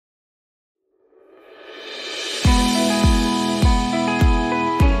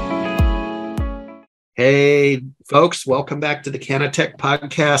Hey, folks, welcome back to the Canatech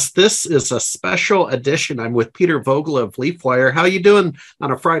podcast. This is a special edition. I'm with Peter Vogel of LeafWire. How you doing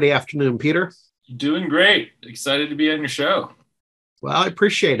on a Friday afternoon, Peter? Doing great. Excited to be on your show. Well, I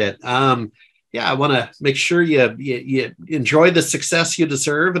appreciate it. I want to make sure you enjoy the success you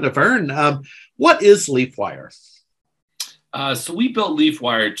deserve and have earned. What is LeafWire? So we built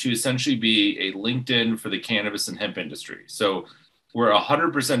LeafWire to essentially be a LinkedIn for the cannabis and hemp industry. So we're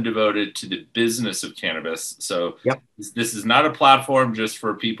 100% devoted to the business of cannabis. So Yep. This is not a platform just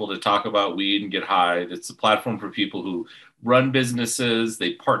for people to talk about weed and get high. It's a platform for people who run businesses.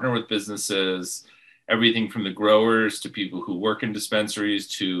 They partner with businesses, everything from the growers to people who work in dispensaries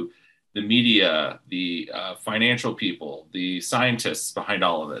to the media, the financial people, the scientists behind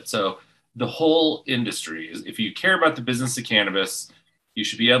all of it. So the whole industry is, if you care about the business of cannabis, you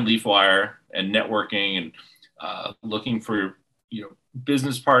should be on LeafWire and networking and looking for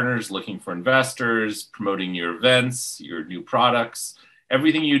business partners, looking for investors, promoting your events, your new products.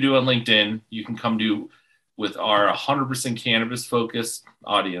 Everything you do on LinkedIn, you can come to with our 100% cannabis focused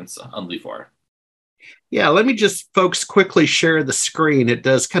audience on LeafWire. Yeah, let me just, folks, quickly share the screen. It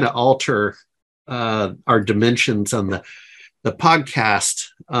does kind of alter our dimensions on the podcast.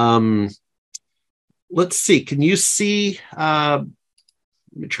 Let's see. Can you see? Let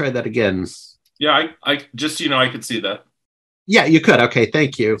me try that again. Yeah, I just, I could see that. Yeah, you could. Okay,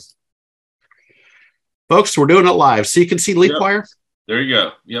 thank you. Folks, we're doing it live. So you can see LeafWire? Yep. There you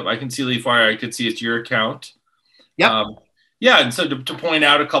go. Yep, I can see LeafWire. I could see it's your account. Yep. And so to point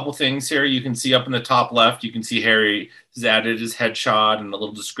out a couple things here, you can see up in the top left, you can see Harry has added his headshot and a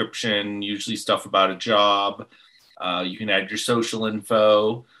little description, usually stuff about a job. You can add your social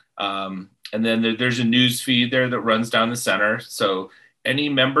info. And then there's a news feed there that runs down the center. So any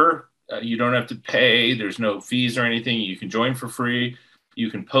member, you don't have to pay. There's no fees or anything. You can join for free. You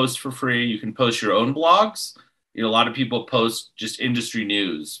can post for free. You can post your own blogs. A lot of people post just industry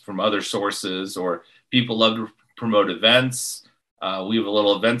news from other sources, or people love to promote events. We have a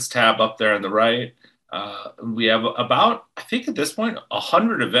little events tab up there on the right. We have about, I think at this point,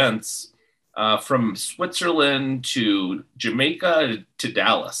 100 events from Switzerland to Jamaica to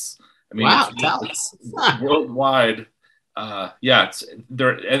Dallas. I mean, wow, it's worldwide.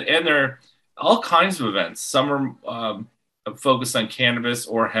 They're all kinds of events. Some are focused on cannabis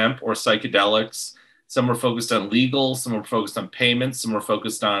or hemp or psychedelics. Some are focused on legal. Some are focused on payments. Some are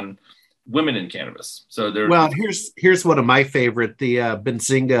focused on women in cannabis. So here's one of my favorite, the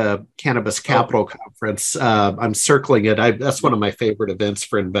Benzinga Cannabis Capital Conference. I'm circling it. That's one of my favorite events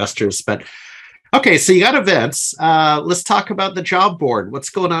for investors. But okay, so you got events. Let's talk about the job board. What's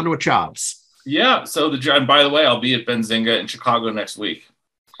going on with jobs? Yeah. So and by the way, I'll be at Benzinga in Chicago next week.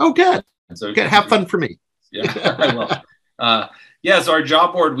 Oh, good. So good. Have fun for me. Yeah, I will. So our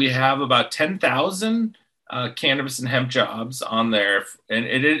job board, we have about 10,000 cannabis and hemp jobs on there. And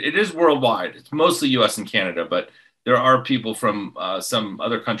it is worldwide. It's mostly US and Canada, but there are people from some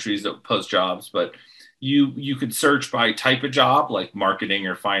other countries that post jobs. But you could search by type of job, like marketing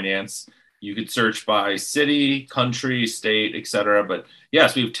or finance. You could search by city, country, state, etc. But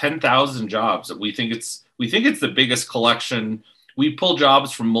yes, we have 10,000 jobs. We think it's the biggest collection. We pull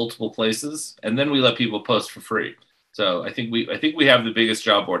jobs from multiple places, and then we let people post for free. So I think we have the biggest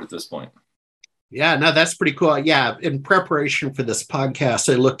job board at this point. Yeah, no, that's pretty cool. Yeah, in preparation for this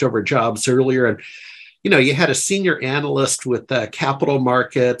podcast, I looked over jobs earlier, and you had a senior analyst with capital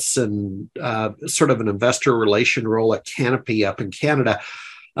markets and sort of an investor relation role at Canopy up in Canada.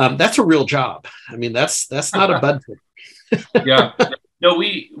 That's a real job. I mean, that's not a budget. Yeah. No,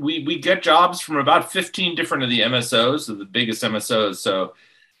 we get jobs from about 15 different of the MSOs, the biggest MSOs. So,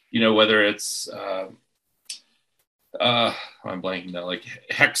 whether it's I'm blanking now, like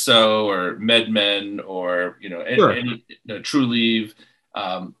Hexo or MedMen or Sure. any TrueLeave.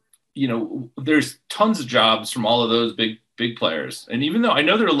 There's tons of jobs from all of those big players. And even though I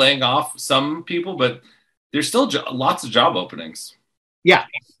know they're laying off some people, but there's still lots of job openings. Yeah,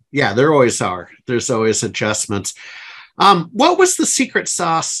 there always are. There's always adjustments. What was the secret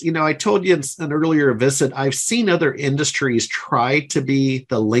sauce? I told you in an earlier visit, I've seen other industries try to be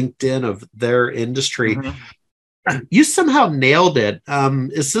the LinkedIn of their industry. Mm-hmm. You somehow nailed it.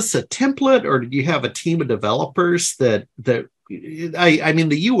 Is this a template, or do you have a team of developers that I mean,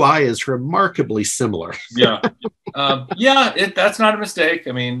 the UI is remarkably similar. Yeah. That's not a mistake.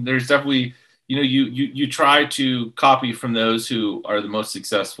 I mean, there's definitely, you try to copy from those who are the most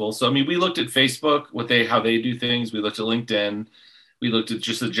successful. So, I mean, we looked at Facebook, how they do things. We looked at LinkedIn. We looked at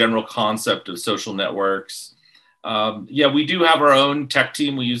just the general concept of social networks. We do have our own tech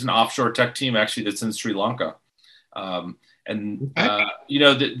team. We use an offshore tech team, actually, that's in Sri Lanka. And,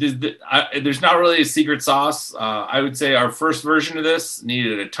 Okay. there's not really a secret sauce. I would say our first version of this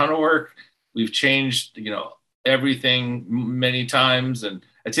needed a ton of work. We've changed, everything many times. And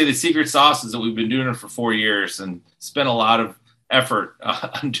I'd say the secret sauce is that we've been doing it for 4 years and spent a lot of effort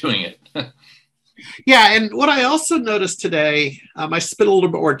on doing it. Yeah, and what I also noticed today, I spent a little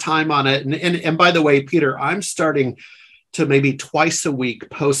bit more time on it. And by the way, Peter, I'm starting to maybe twice a week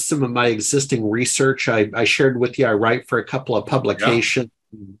post some of my existing research. I shared with you, I write for a couple of publications.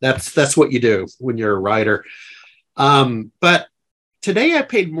 Yeah. That's what you do when you're a writer. But today I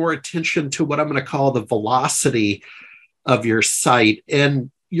paid more attention to what I'm going to call the velocity of your site. And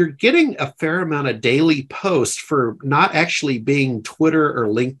you're getting a fair amount of daily posts for not actually being Twitter or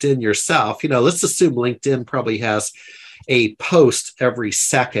LinkedIn yourself. Let's assume LinkedIn probably has a post every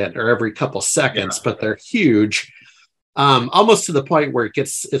second or every couple seconds, but they're huge, almost to the point where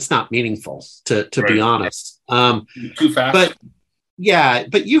it's not meaningful, to be honest. Too fast.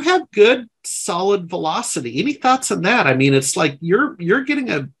 But you have good, solid velocity. Any thoughts on that? I mean, it's like you're getting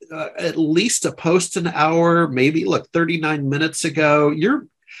at least a post an hour. Maybe look, 39 minutes ago, you're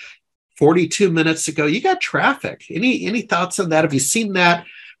 42 minutes ago, you got traffic. Any thoughts on that? Have you seen that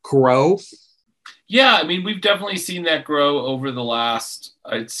grow? Yeah, I mean, we've definitely seen that grow over the last,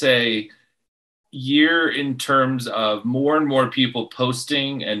 I'd say, year, in terms of more and more people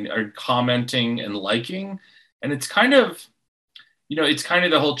posting and are commenting and liking. And it's kind of,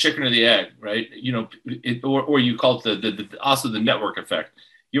 the whole chicken or the egg, right? Or you call it also the network effect.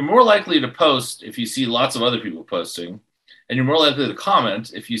 You're more likely to post if you see lots of other people posting. And you're more likely to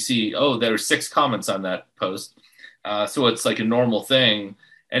comment if you see, there are 6 comments on that post. So it's like a normal thing.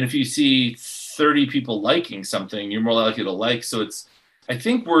 And if you see 30 people liking something, you're more likely to like. So I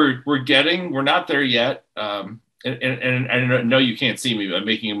think we're not there yet. And I know you can't see me, but I'm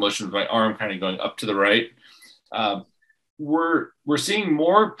making a motion with my arm kind of going up to the right. We're seeing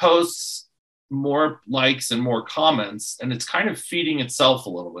more posts, more likes, and more comments, and it's kind of feeding itself a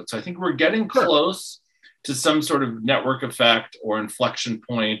little bit. So I think we're getting close to some sort of network effect or inflection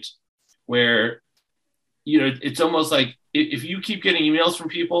point where, it's almost like if you keep getting emails from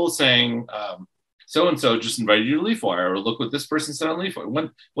people saying, so-and-so just invited you to LeafWire, or look what this person said on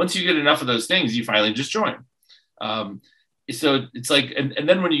LeafWire. Once you get enough of those things, you finally just join. So it's like, and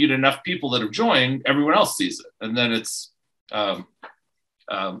then when you get enough people that have joined, everyone else sees it. And then it's, I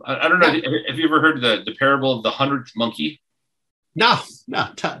don't know. Have you ever heard the parable of the 100th monkey? No.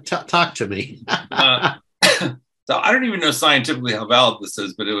 Talk to me. So I don't even know scientifically how valid this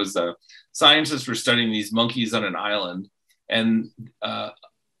is, but it was scientists were studying these monkeys on an island, and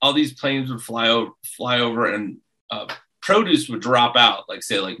all these planes would fly over, and produce would drop out, like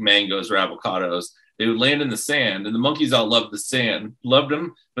mangoes or avocados. They would land in the sand, and the monkeys all loved the sand, loved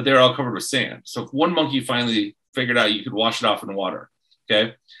them, but they were all covered with sand. So if one monkey finally figured out you could wash it off in water,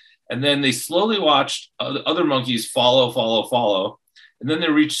 okay? And then they slowly watched other monkeys follow. And then they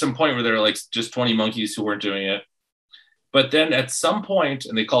reached some point where there were like just 20 monkeys who weren't doing it. But then at some point,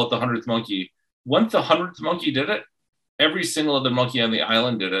 and they call it the 100th monkey, once the 100th monkey did it, every single other monkey on the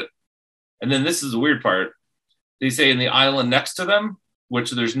island did it. And then this is the weird part. They say in the island next to them,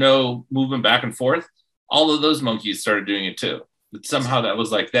 which there's no movement back and forth, all of those monkeys started doing it too. But somehow that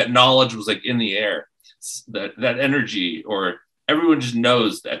was like, that knowledge was like in the air, that energy, or everyone just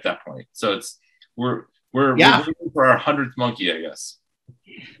knows at that point. So we're waiting for our 100th monkey, I guess.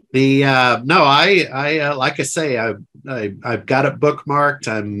 I like I say, I've got it bookmarked.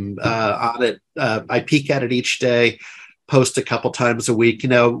 I'm on it. I peek at it each day, post a couple times a week.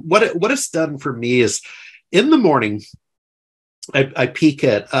 What it's done for me is in the morning, I peek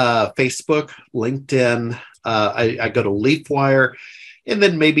at Facebook, LinkedIn. I go to LeafWire, and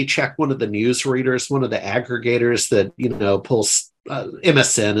then maybe check one of the news readers, one of the aggregators that pulls.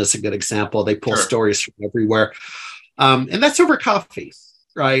 MSN is a good example. They pull stories from everywhere, and that's over coffee.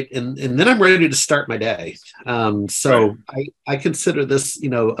 Right. And then I'm ready to start my day. I consider this,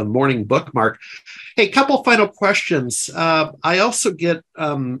 a morning bookmark. Hey, couple final questions. I also get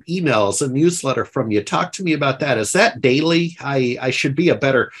emails, a newsletter from you. Talk to me about that. Is that daily? I should be a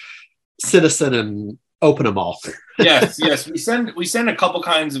better citizen and open them all. Yes. We send a couple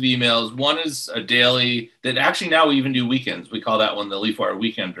kinds of emails. One is a daily that actually now we even do weekends. We call that one the LeafWire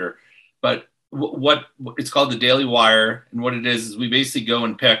Weekender. But what it's called the Daily Wire, and what it is we basically go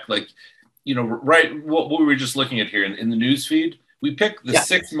and pick what we were just looking at here in the news feed. We pick the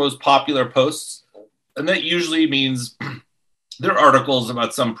 6 most popular posts, and that usually means they're articles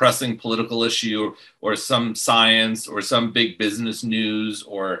about some pressing political issue or some science or some big business news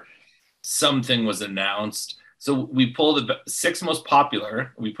or something was announced. So we pull the 6 most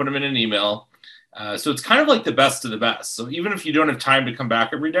popular, we put them in an email, So it's kind of like the best of the best. So even if you don't have time to come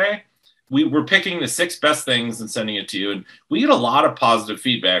back every day, we're picking the 6 best things and sending it to you. And we get a lot of positive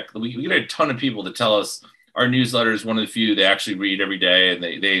feedback. We get a ton of people to tell us our newsletter is one of the few they actually read every day, and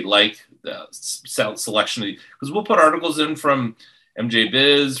they like the selection because we'll put articles in from MJ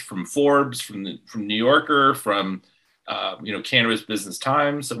Biz, from Forbes, from New Yorker, from Cannabis Business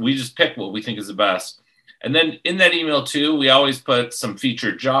Times. So we just pick what we think is the best. And then in that email too, we always put some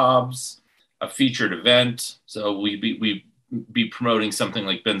featured jobs, a featured event. So we be promoting something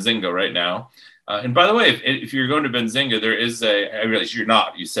like Benzinga right now. And by the way, if you're going to Benzinga, there is I realize you're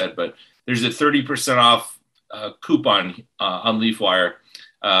not, you said, but there's a 30% off coupon on LeafWire.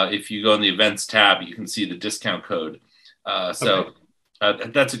 If you go in the events tab, you can see the discount code. That's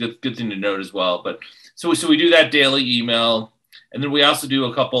a good thing to note as well. But so we do that daily email. And then we also do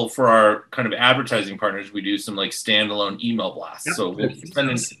a couple for our kind of advertising partners. We do some like standalone email blasts. Yep. So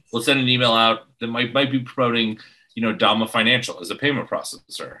we'll send an email out that might be promoting, Dama Financial as a payment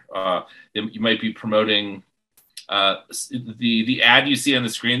processor. You might be promoting the ad you see on the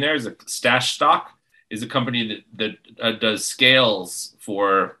screen there is a Stash Stock, is a company that does scales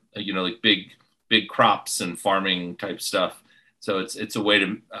for like big crops and farming type stuff. So it's a way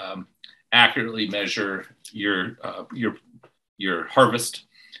to accurately measure your harvest.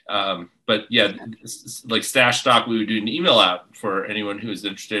 But yeah, like Stash Stock, we would do an email out for anyone who is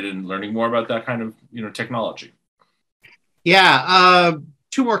interested in learning more about that kind of technology. Yeah.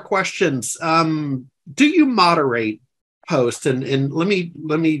 2 more questions. Do you moderate posts? And let me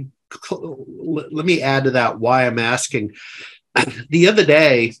add to that why I'm asking. The other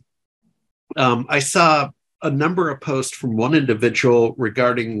day, I saw a number of posts from one individual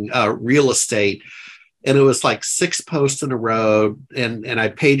regarding real estate, and it was like 6 posts in a row, and I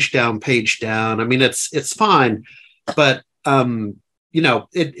page down. I mean, it's fine, but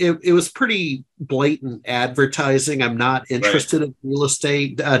it was pretty blatant advertising. I'm not interested in real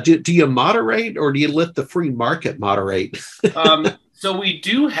estate. Do you moderate, or do you let the free market moderate? So we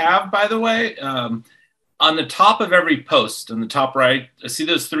do have, by the way, on the top of every post, on the top right, see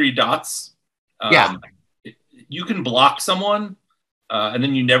those 3 dots? You can block someone, and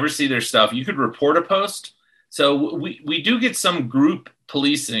then you never see their stuff. You could report a post. So we do get some group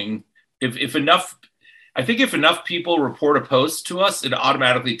policing. If enough people report a post to us, it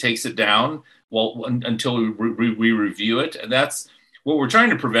automatically takes it down until we review it. And that's what we're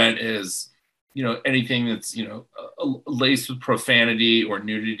trying to prevent is, anything that's, laced with profanity or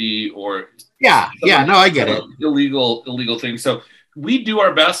nudity or I get it. Illegal things. So we do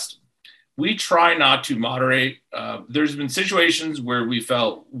our best. We try not to moderate. There's been situations where we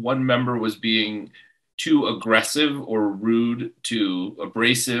felt one member was being too aggressive or rude to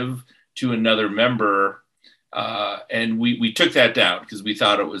abrasive to another member. And we took that down because we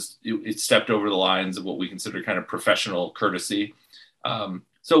thought it stepped over the lines of what we consider kind of professional courtesy.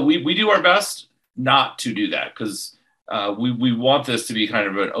 So we do our best not to do that because we want this to be kind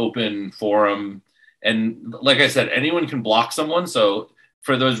of an open forum. And like I said, anyone can block someone. So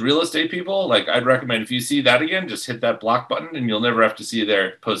for those real estate people, like I'd recommend if you see that again, just hit that block button and you'll never have to see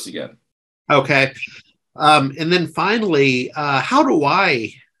their posts again. Okay. And then finally, how do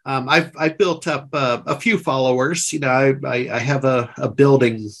I've built up a few followers. I have a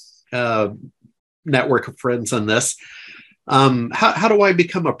building network of friends on this. How do I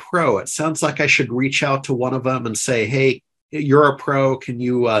become a pro? It sounds like I should reach out to one of them and say, hey, you're a pro. Can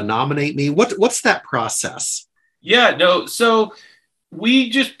you nominate me? What's that process? Yeah, no. So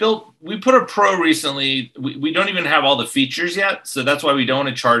we put a pro recently. We don't even have all the features yet. So that's why we don't want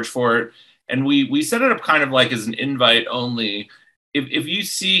to charge for it. And we set it up kind of like as an invite only. If you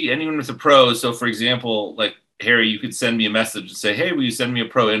see anyone with a pro, so for example, like Harry, you could send me a message and say, hey, will you send me a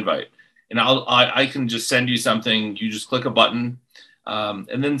pro invite? And I can just send you something. You just click a button.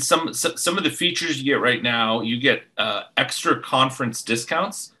 And then some of the features you get right now, you get extra conference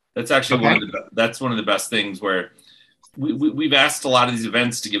discounts. That's actually one of the best things where we've asked a lot of these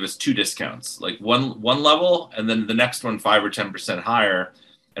events to give us 2 discounts, like one level and then the next one 5 or 10% higher.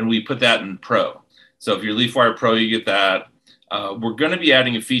 And we put that in pro. So if you're LeafWire Pro, you get that. We're going to be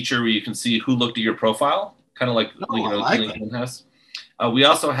adding a feature where you can see who looked at your profile, kind of like LinkedIn has. We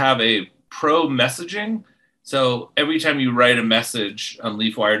also have a pro messaging. So every time you write a message on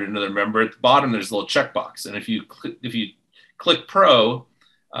LeafWire to another member, at the bottom there's a little checkbox, and if you click pro,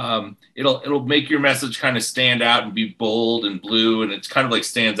 it'll make your message kind of stand out and be bold and blue, and it's kind of like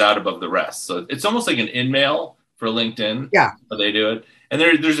stands out above the rest. So it's almost like an in-mail for LinkedIn. Yeah, how they do it. And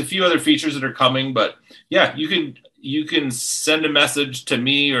there's a few other features that are coming, but yeah, you can send a message to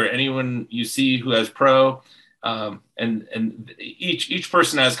me or anyone you see who has pro. And each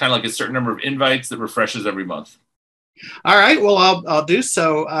person has kind of like a certain number of invites that refreshes every month. All right. Well, I'll do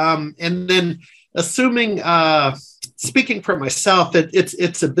so. And then, assuming, speaking for myself,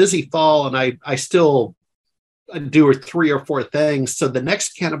 it's a busy fall, and I still do 3 or 4 things. So the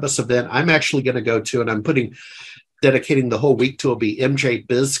next cannabis event I'm actually going to go to, and I'm dedicating the whole week to, will be MJ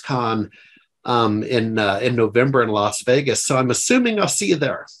BizCon in November in Las Vegas. So I'm assuming I'll see you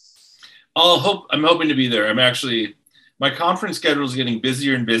there. I'm hoping to be there. My conference schedule is getting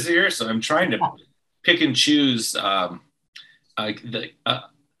busier and busier, so I'm trying to pick and choose things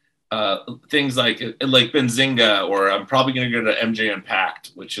like Benzinga, or I'm probably going to go to MJ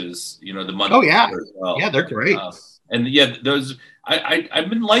Unpacked, which is the month. Oh yeah, as well. Yeah, they're great. And yeah, those I've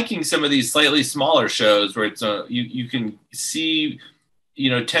been liking some of these slightly smaller shows where it's you can see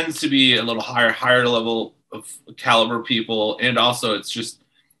tends to be a little higher level of caliber people, and also it's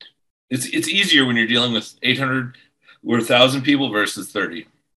easier when you're dealing with 800 or 1,000 people versus 30.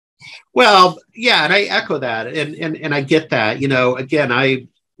 Well, yeah, and I echo that, and I get that. Again,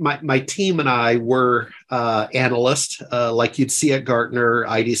 my team and I were analysts, like you'd see at Gartner,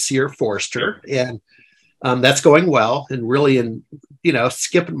 IDC, or Forrester, Sure. And that's going well, and really,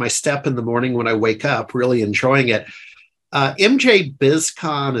 skipping my step in the morning when I wake up, really enjoying it. MJ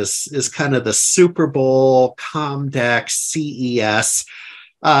BizCon is kind of the Super Bowl, Comdex, CES.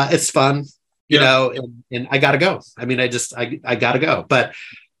 It's fun, and I got to go. I mean, I got to go, but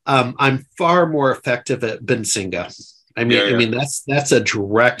I'm far more effective at Benzinga. I mean, that's a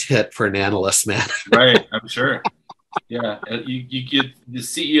direct hit for an analyst, man. Right, I'm sure. Yeah, you get the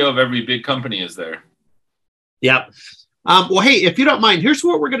CEO of every big company is there. Yep. Well, hey, if you don't mind, here's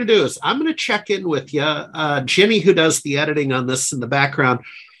what we're going to do is I'm going to check in with you. Jenny, who does the editing on this in the background,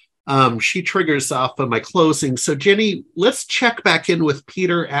 she triggers off of my closing. So, Jenny, let's check back in with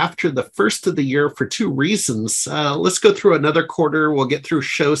Peter after the first of the year for 2 reasons. Let's go through another quarter. We'll get through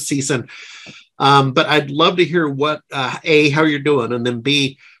show season. But I'd love to hear what, A, how you're doing, and then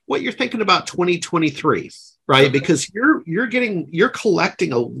B, what you're thinking about 2023, right? Okay. Because you're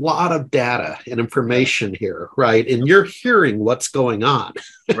collecting a lot of data and information here, right? And you're hearing what's going on.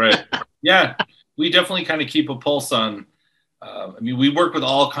 Right. Yeah. We definitely kind of keep a pulse on, we work with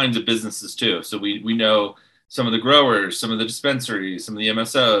all kinds of businesses too. So we know some of the growers, some of the dispensaries, some of the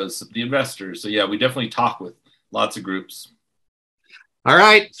MSOs, some of the investors. So yeah, we definitely talk with lots of groups. All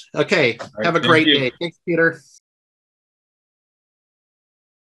right. Okay. Have a great day. Thanks, Peter.